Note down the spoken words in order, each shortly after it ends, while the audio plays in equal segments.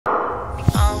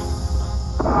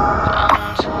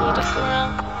down to the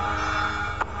ground.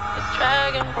 You're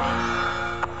dragging me,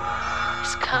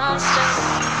 it's constant.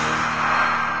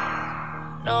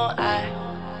 No, I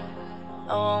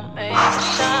won't make a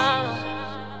sound.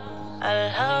 I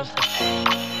love the pain,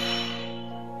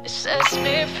 it sets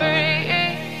me free.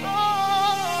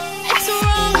 It's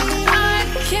wrong, I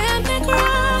can't make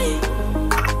right.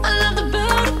 I love the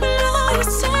build below you,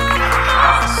 tell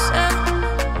myself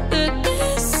that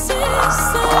this is the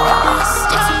last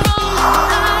time.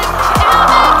 I can't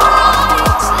make right,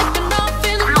 slipping off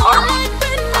in the moonlight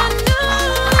when I know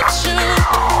the truth.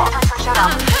 I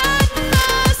had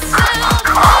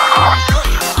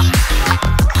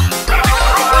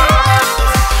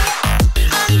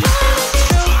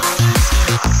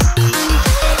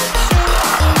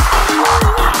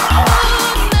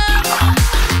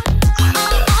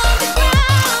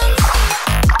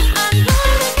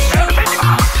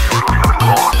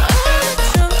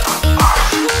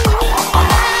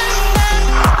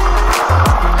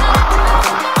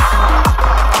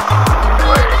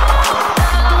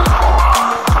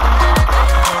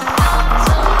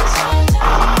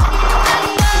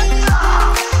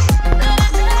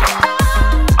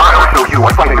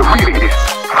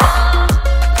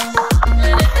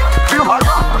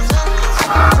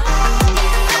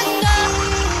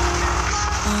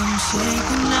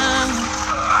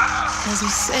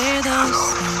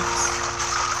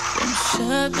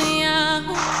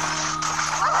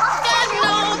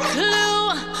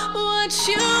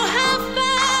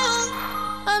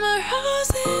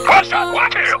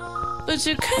but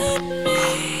you cut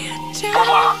me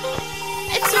down.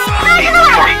 It's wrong, I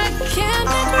can't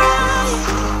make right.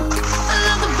 I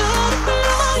love the build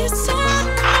below you, tell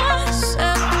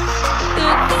myself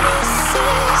that this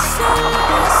is the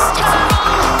last time.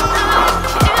 I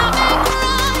can't make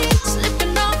right,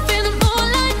 slipping off in the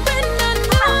moonlight when I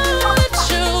know the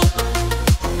truth.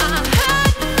 I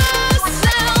had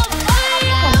myself for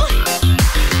you.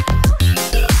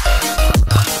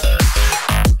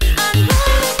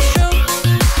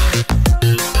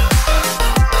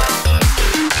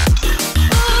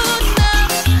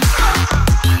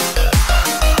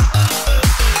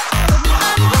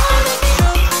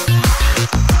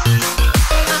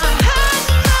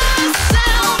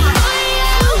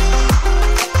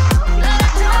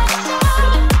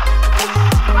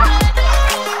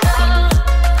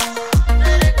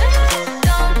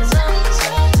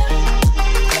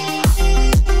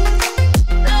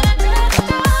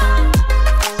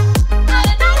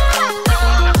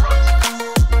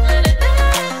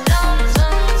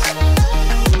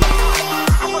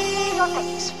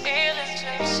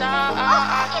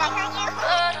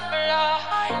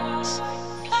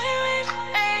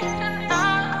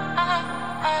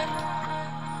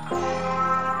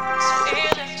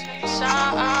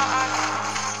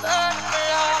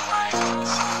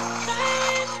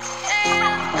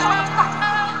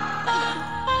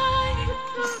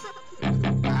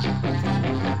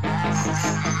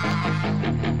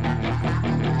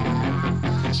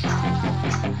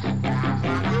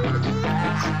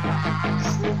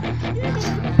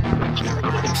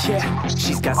 Yeah,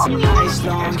 she's got some nice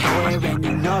long hair, and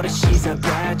you know that she's a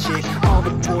bad chick. All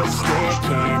the boys stare,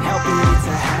 can't help it, it's a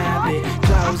habit.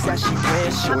 Clothes that she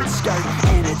wears, short skirt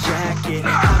and a jacket. I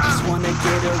just wanna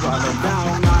get her all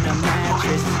alone on a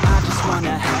mattress. I just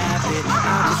wanna have it, I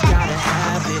just gotta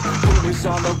have it. Rumors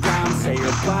all around say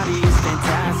her body is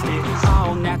fantastic.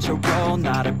 All natural,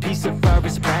 not a piece of fur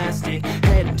is plastic.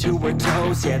 Head to her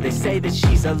toes, yeah, they say that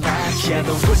she's a latch. Yeah,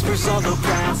 the whispers all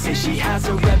around say she has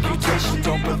a reputation.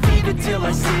 Don't believe it till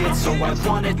I see it, so I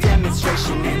want a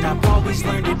demonstration. And I've always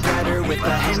learned it better with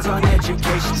a hands-on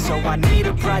education. So I need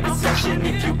a private session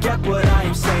if you get what I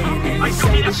am saying. And they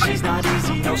say that she's not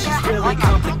easy, no, she's really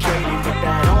complicated. But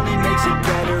that only makes it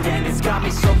better, and it's got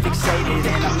me so fixated.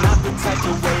 And I'm not the type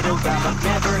to wait around, I've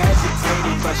never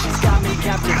hesitated. But she's got me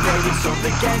captivated, so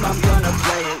the game, I'm gonna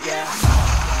play it, yeah.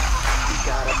 She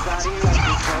got a body like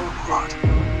a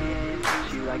cocaine.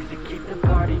 She likes to keep the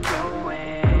party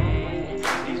going.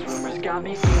 These rumors got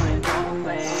me feeling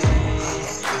lonely.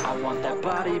 I want that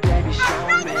body, baby, show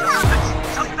me.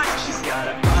 She's got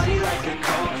a body like a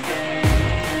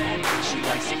cocaine. She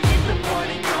likes to keep the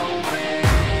party going.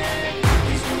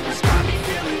 These rumors got me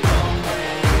feeling lonely.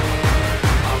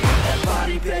 I want that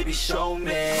body, baby, show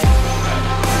me.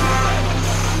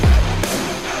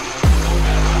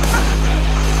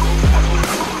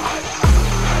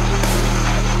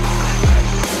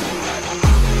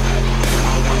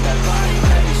 I want that body,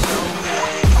 baby, show me.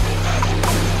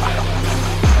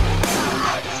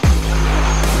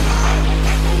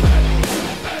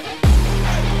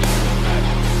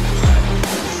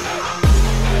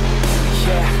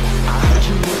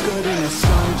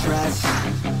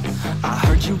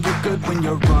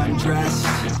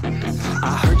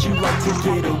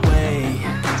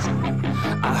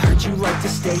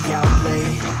 stay out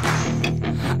late.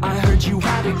 I heard you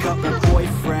had a couple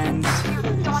boyfriends.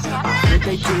 I heard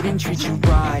they didn't treat you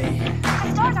right.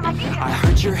 I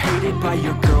heard you're hated by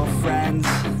your girlfriends,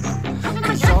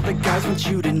 'cause all the guys want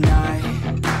you tonight.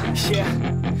 Yeah,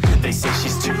 they say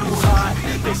she's too hot,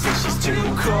 they say she's too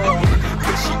cold.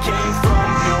 Where she came from,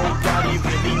 nobody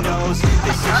really knows.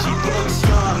 They say she looks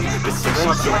young, but say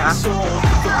she gets old.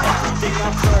 From everything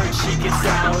I've heard, she gets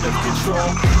out of control.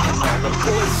 And all the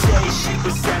boys say she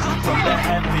was sent from the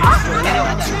heavens. But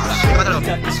I'm too sure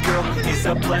that this girl is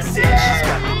a blessing. She's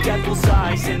got the devil's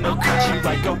eyes and they'll cut you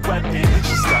like a weapon.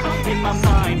 She's stuck in my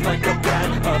mind like a bad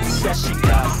obsession.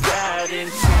 Got bad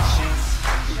intentions.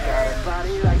 She got a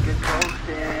body like a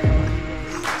coaster.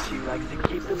 She likes to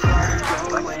keep the party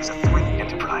going.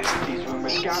 These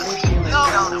rumors got me feeling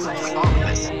lonely.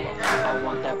 I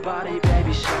want that body,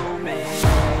 baby, show me.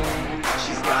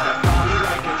 She's got a body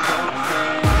like a coaster.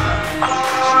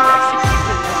 She likes to keep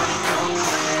the party going.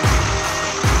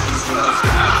 These rumors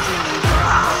got me feeling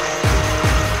lonely.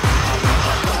 I want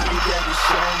that body, baby,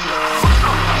 show me.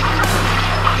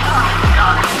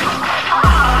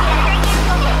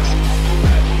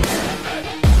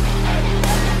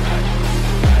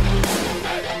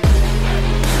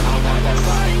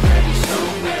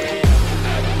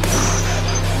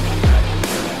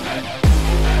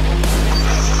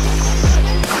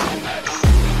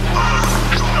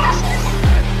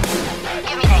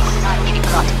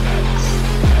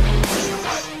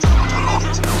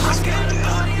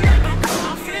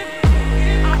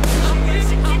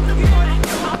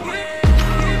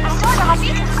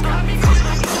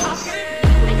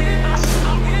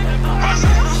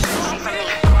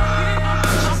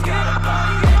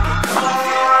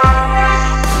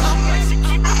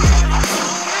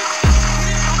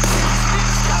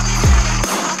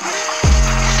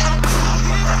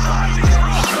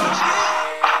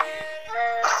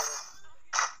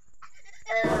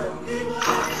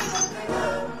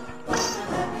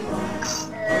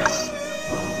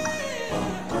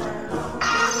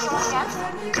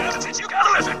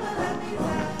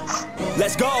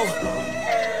 Let's go.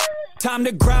 Time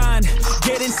to grind,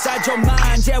 get inside your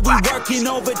mind. Yeah, we working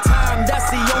overtime, that's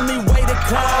the only way to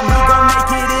climb. We gon' make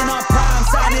it in our prime,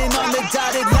 signing on the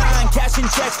dotted line. Cashing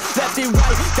checks left and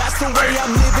right, that's the way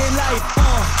I'm living life.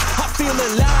 I feel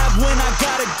alive when I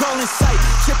got a goal in sight.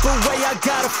 Chip away, I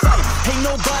gotta fight, ain't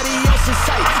nobody else in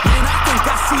sight. Man, I think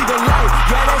I see the light,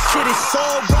 yeah, that shit is so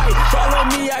bright. Follow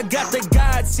me, I got the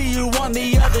guide, see you on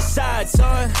the other side,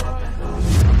 son.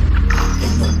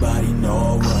 Ain't nobody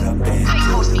know what I've been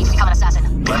through. Ain't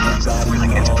nobody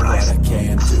know what I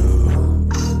can do.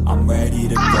 I'm ready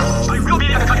to go in the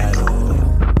battle.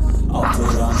 I'll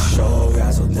put on a show,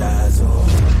 razzle dazzle.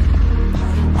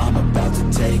 I'm about to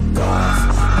take off,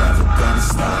 never gonna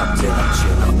stop till I'm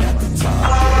chilling at the top.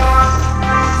 Oh,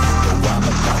 I'm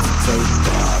about to take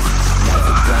off,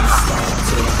 never gonna stop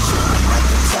till I'm chilling at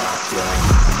the top.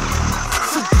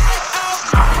 So get out,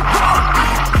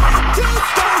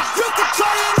 Tuesday, you can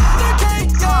try another day,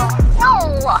 yeah.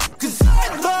 'Cause I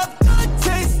love the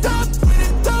taste of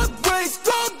winning the race,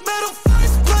 gold medal,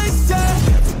 first place, yeah.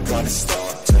 Never gonna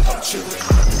stop till I'm chilling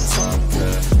at the top,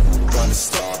 yeah. Gonna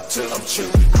stop till I'm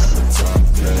chilling at the top,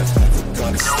 yeah. Never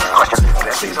gonna stop till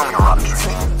I'm chilling at the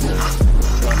top, yeah.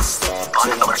 Gonna stop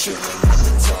till I'm chilling at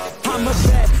the top. I'm a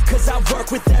vet, 'cause I work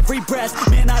with every breath.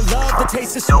 Man, I love the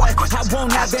taste of sweat, I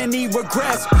won't have any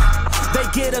regrets. They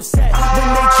get upset when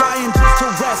they trying just to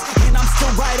rest, and I'm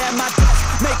still right at my desk.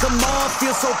 Make them all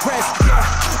feel so pressed, yeah,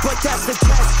 but that's the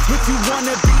test. If you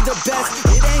wanna be the best,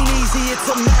 it ain't easy, it's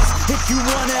a mess. If you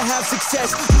wanna have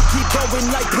success, you keep going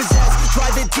like possessed.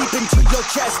 Drive it deep into your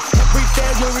chest, every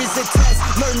failure is a test.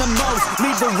 Learn the most,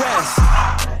 leave the rest.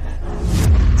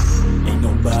 Ain't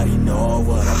nobody know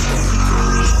what I've been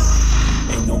through.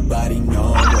 Ain't nobody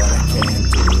know what I can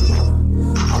do.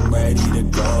 I'm ready to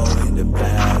go into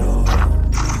battle.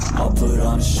 I'll put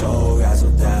on a show,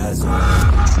 razzle dazzle.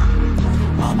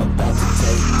 I'm about to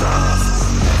take off,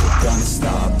 never gonna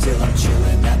stop till I'm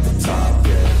chilling at the top,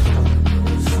 yeah.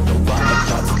 No, I'm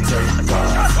about to take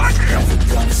off, never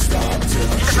gonna stop till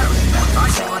I'm chilling at the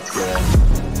top, yeah.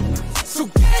 So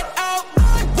get out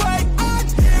my way, I'm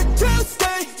here to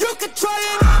stay. You can try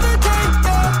another day,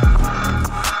 yeah.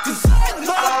 'Cause I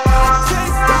love the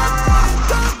taste of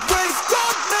the race,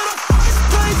 gold medal, first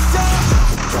place, yeah.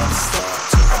 Gonna stop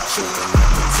till I'm chilling at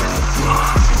the top,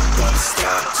 yeah. Gonna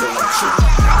stop till I'm chilling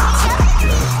at the top,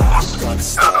 yeah. Gonna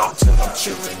stop till I'm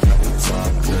chilling at the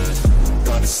top, yeah.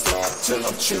 Gonna stop till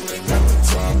I'm chilling at the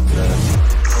top, yeah.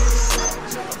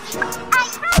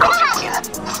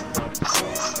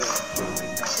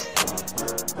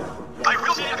 I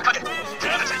will be able to cut it.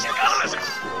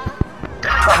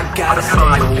 Gotta stay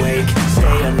awake,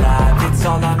 stay alive. It's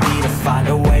all on me to find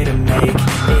a way to make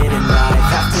it in life.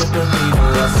 Have to believe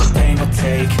or else the pain will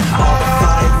take all the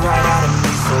fight right out of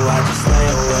me. So I just lay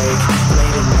awake,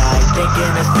 late at night,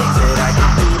 thinking of things that I can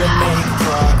do to make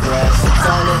progress. It's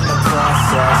all in the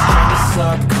process, train the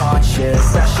subconscious.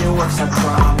 That shit works, I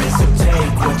promise. So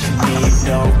take what you need,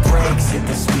 no breaks, hit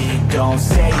the speed. Don't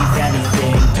save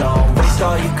anything, don't waste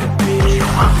all you could be.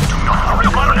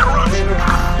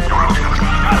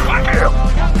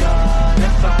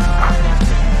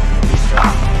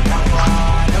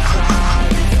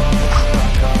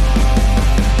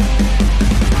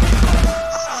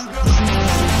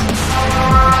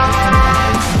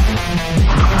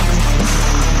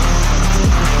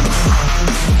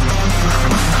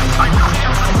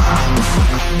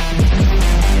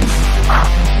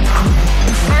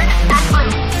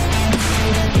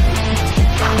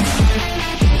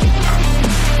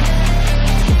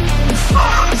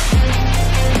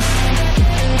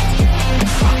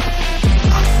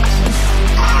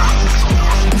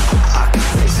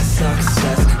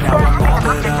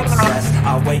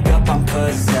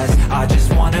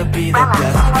 Be the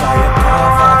best, fly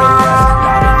above all the rest.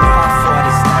 Not enough, what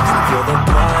is next? Feel the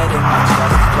blood in my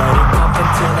chest, let it pump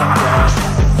until I'm dead.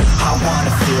 I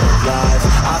wanna feel alive,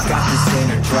 I've got this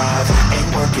inner drive. Ain't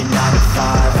working 9 to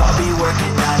 5, I'll be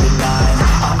working 9 to 9.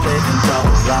 I'm living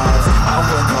double lives, I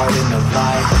work hard in the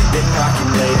light, then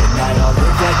rocking late at night. I'll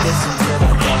live like this until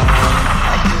I die.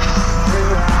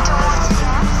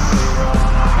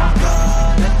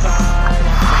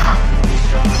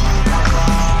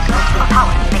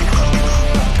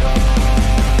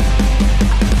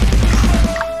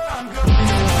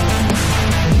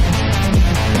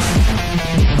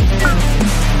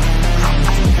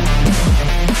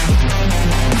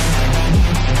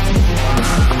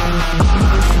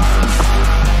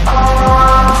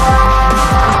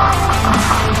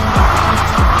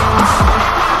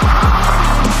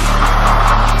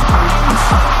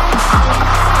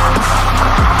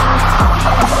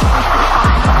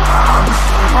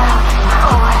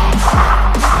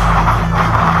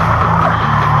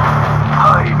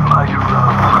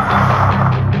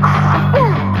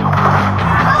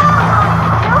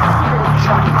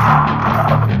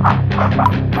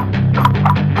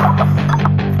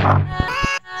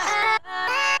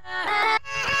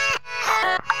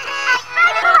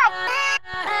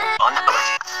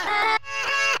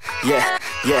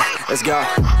 Yeah, let's go.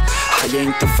 I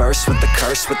ain't the first with the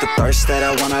curse, with the thirst that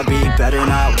I wanna be better,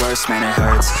 not worse, man it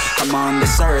hurts. I'm on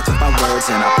this earth with my words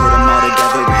and I put them all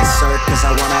together, insert, cause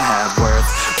I wanna have worth.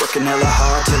 Working hella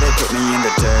hard till they put me in the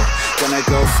dirt. Gonna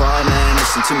go far, man,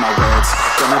 listen to my words.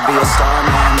 Gonna be a star,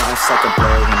 man, life's like a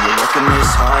blur. When you're working this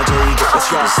hard, yeah, you get what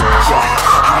you deserve. Yeah,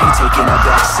 I ain't taking a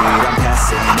backseat, I'm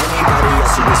passing anybody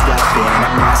else who is rapping.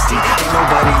 I'm nasty, ain't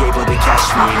nobody able to catch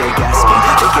me. They gasping,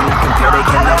 they cannot compare, they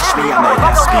can't match me. I'm at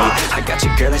half speed, I got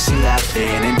your girl and she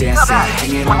laughing and dancing,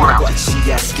 hanging on my butt, she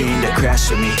asking to crash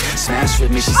with me, smash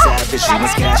with me, she savage, she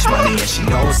wants cash money, and she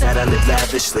knows that I live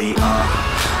lavishly.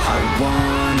 I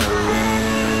wanna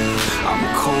live, I'm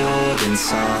cold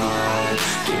inside,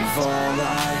 give all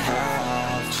I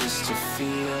have just to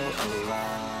feel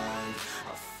alive.